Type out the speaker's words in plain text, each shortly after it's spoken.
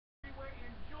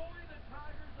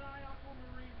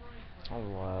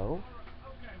Hello?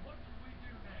 Okay, what should we do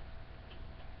next?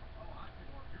 Oh, I can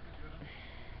work. You're good.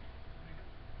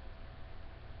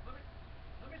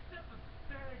 Let me set the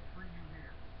stage for you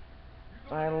here.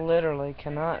 I literally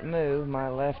cannot move my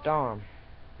left arm.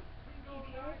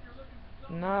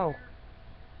 No.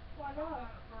 Why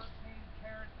not?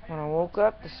 When I woke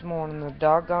up this morning, the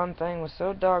doggone thing was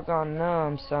so doggone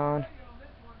numb, son.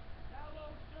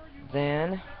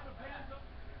 Then,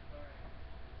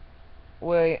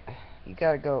 well, you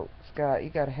gotta go, Scott. You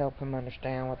gotta help him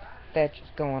understand what the fetch is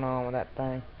going on with that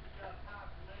thing.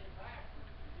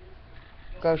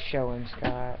 Go show him,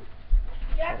 Scott.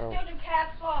 Jack, still do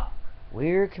caps lock.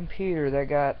 Weird computer that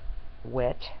got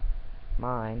wet.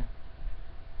 Mine.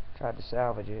 Tried to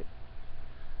salvage it.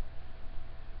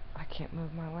 I can't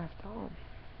move my left arm.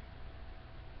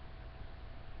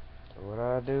 So what do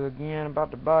I do again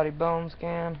about the body bone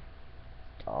scan?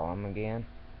 Call him again.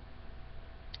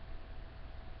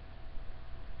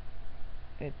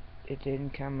 It didn't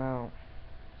come out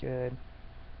good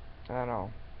at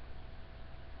all.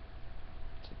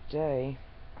 Today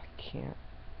I can't.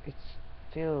 It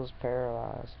feels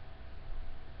paralyzed.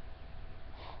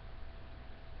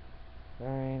 There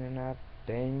ain't enough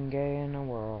dengue in the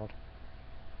world.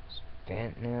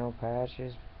 Fentanyl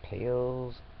patches,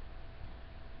 pills.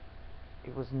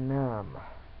 It was numb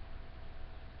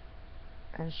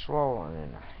and swollen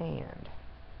in the hand,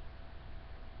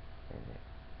 and it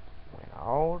went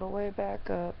all the way back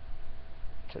up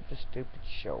to the stupid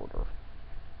shoulder,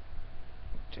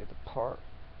 to the part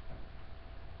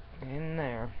in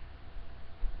there.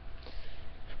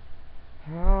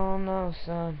 Oh no,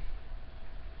 son.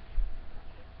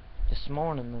 This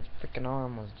morning the freaking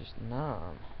arm was just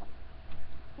numb.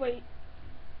 Wait.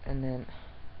 And then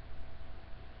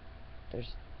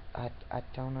I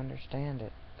don't understand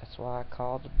it. That's why I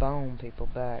called the bone people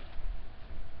back.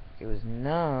 It was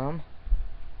numb.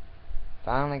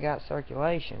 Finally got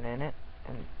circulation in it,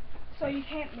 and so you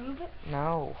can't move it?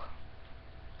 no.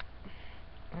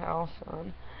 How,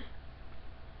 son?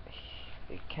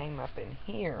 It came up in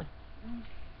here.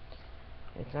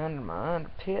 It's under my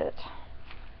underpit.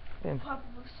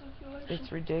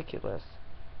 It's ridiculous.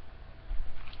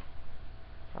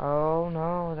 Oh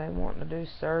no, they want to do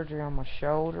surgery on my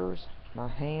shoulders, my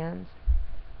hands,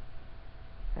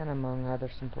 and among other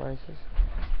some places.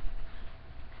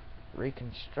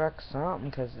 Reconstruct something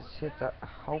because it's hit the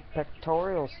whole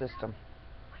pectoral system.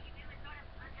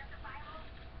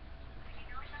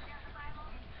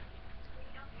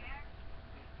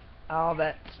 All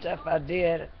that stuff I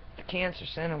did at the cancer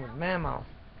center with Mamo.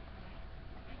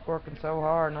 Working so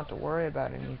hard not to worry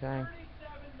about anything.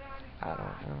 I don't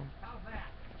know.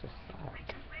 Just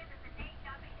like,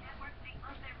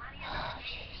 oh,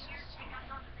 Jesus.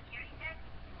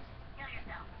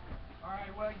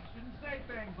 Alright, well, you shouldn't say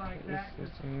things like that.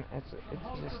 It's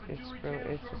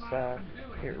a sack.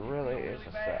 It really is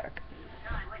a sack.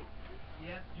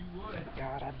 Yes, you would.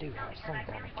 God, I do have some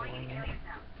kind of feeling in it.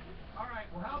 Alright,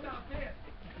 well, how about this?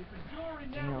 If the jewelry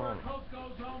network host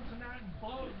goes home tonight and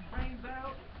blows his brains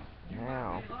out, you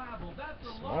might be liable. That's a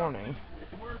lawsuit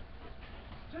worth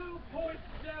 $2.7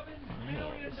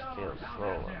 million. This feels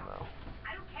swollen, though.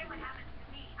 I don't care what happens to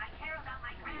me. I care about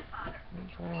my grandfather.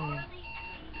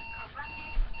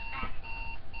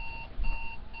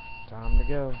 Time to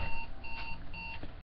go.